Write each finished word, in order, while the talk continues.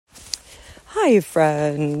Hi,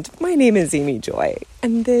 friend. My name is Amy Joy,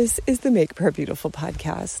 and this is the Make Prayer Beautiful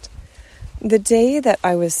podcast. The day that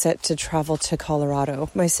I was set to travel to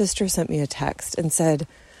Colorado, my sister sent me a text and said,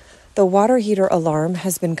 the water heater alarm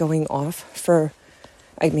has been going off in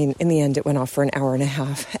the end, it went off for an hour and a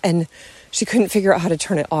half, and she couldn't figure out how to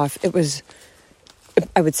turn it off. It was,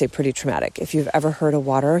 I would say, pretty traumatic. If you've ever heard a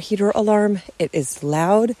water heater alarm, it is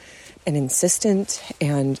loud and insistent,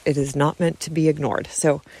 and it is not meant to be ignored.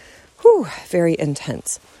 So, very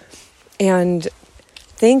intense. And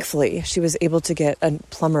thankfully, she was able to get a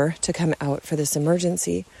plumber to come out for this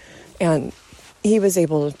emergency, and he was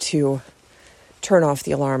able to turn off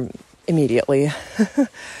the alarm immediately.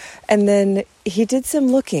 And then he did some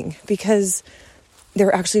looking because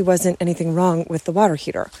there actually wasn't anything wrong with the water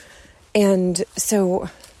heater. And so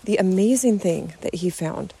the amazing thing that he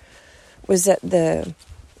found was that the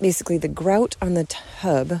grout on the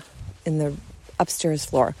tub in the upstairs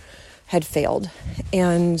floor had failed.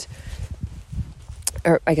 Or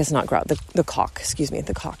I guess not grout, the caulk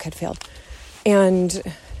had failed. And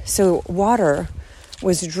so water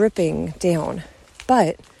was dripping down,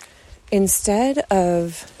 but instead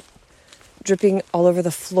of dripping all over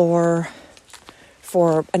the floor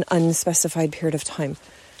for an unspecified period of time,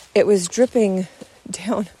 it was dripping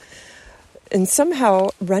down and somehow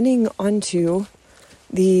running onto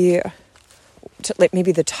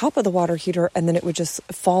maybe the top of the water heater, and then it would just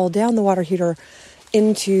fall down the water heater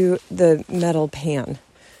into the metal pan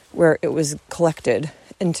where it was collected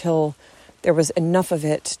until there was enough of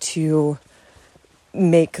it to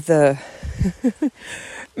make the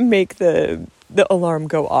alarm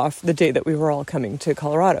go off the day that we were all coming to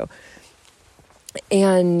Colorado.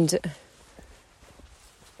 And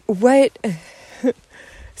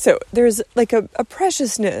so there's like a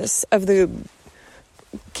preciousness of the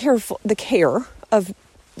care of,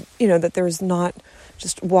 that there's not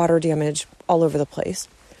just water damage all over the place.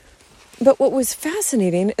 But what was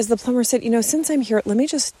fascinating is the plumber said, since I'm here, let me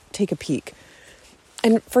just take a peek.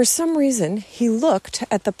 And for some reason, he looked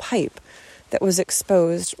at the pipe that was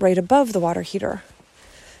exposed right above the water heater.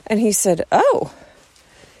 And he said, oh,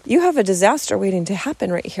 you have a disaster waiting to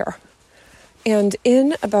happen right here. And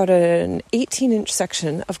in about an 18-inch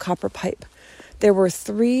section of copper pipe, there were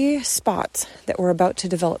 3 spots that were about to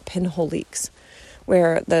develop pinhole leaks,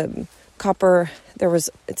 where the copper,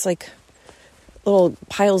 it's like little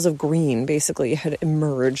piles of green basically had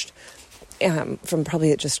emerged from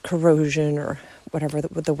probably just corrosion or whatever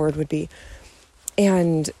the word would be.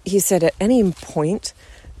 And he said at any point,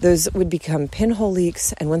 those would become pinhole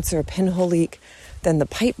leaks. And once they're a pinhole leak, then the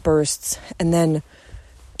pipe bursts. And then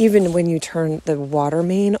even when you turn the water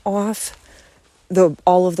main off,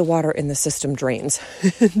 all of the water in the system drains.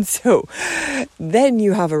 And so then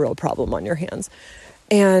you have a real problem on your hands.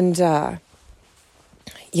 And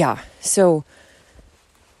so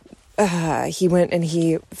he went and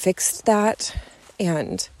he fixed that.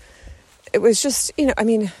 And it was just,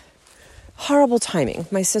 horrible timing.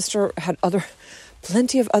 My sister had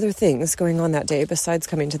plenty of other things going on that day besides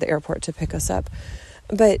coming to the airport to pick us up.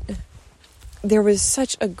 But there was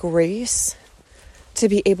such a grace to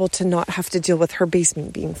be able to not have to deal with her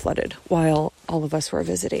basement being flooded while all of us were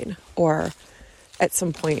visiting, or at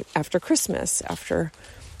some point after Christmas, after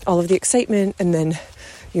all of the excitement, and then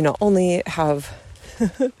you not only have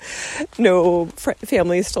no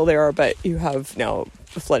family still there, but you have now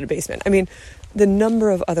a flooded basement. The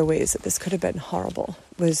number of other ways that this could have been horrible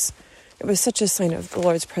was such a sign of the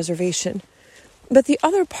Lord's preservation. But the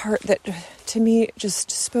other part that to me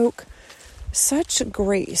just spoke such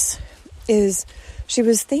grace is she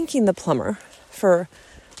was thanking the plumber for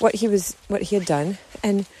what he had done.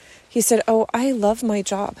 And he said, oh, I love my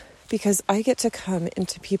job because I get to come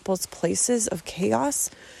into people's places of chaos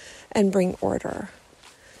and bring order.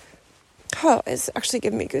 Oh, it's actually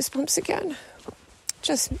giving me goosebumps again.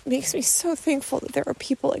 Just makes me so thankful that there are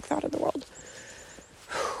people like that in the world.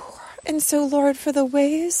 And so, Lord, for the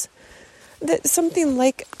ways that something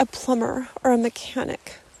like a plumber or a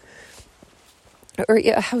mechanic or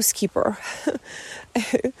a housekeeper,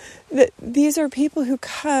 that these are people who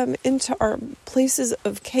come into our places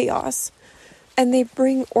of chaos and they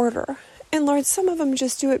bring order. And Lord, some of them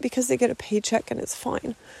just do it because they get a paycheck and it's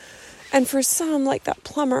fine. And for some, like that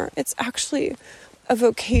plumber, it's actually a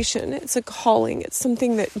vocation. It's a calling. It's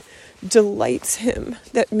something that delights him,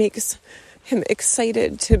 that makes him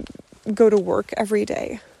excited to go to work every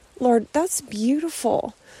day. Lord, that's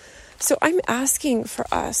beautiful. So I'm asking for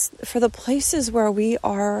us, for the places where we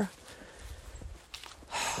are,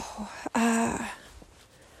 I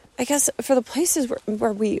guess for the places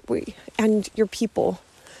where we and your people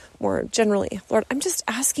more generally, Lord, I'm just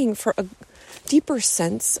asking deeper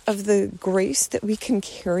sense of the grace that we can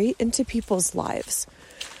carry into people's lives,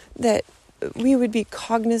 that we would be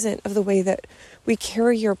cognizant of the way that we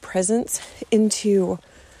carry your presence into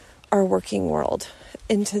our working world,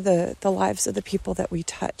 into the lives of the people that we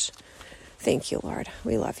touch. Thank you, Lord.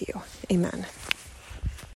 We love you. Amen.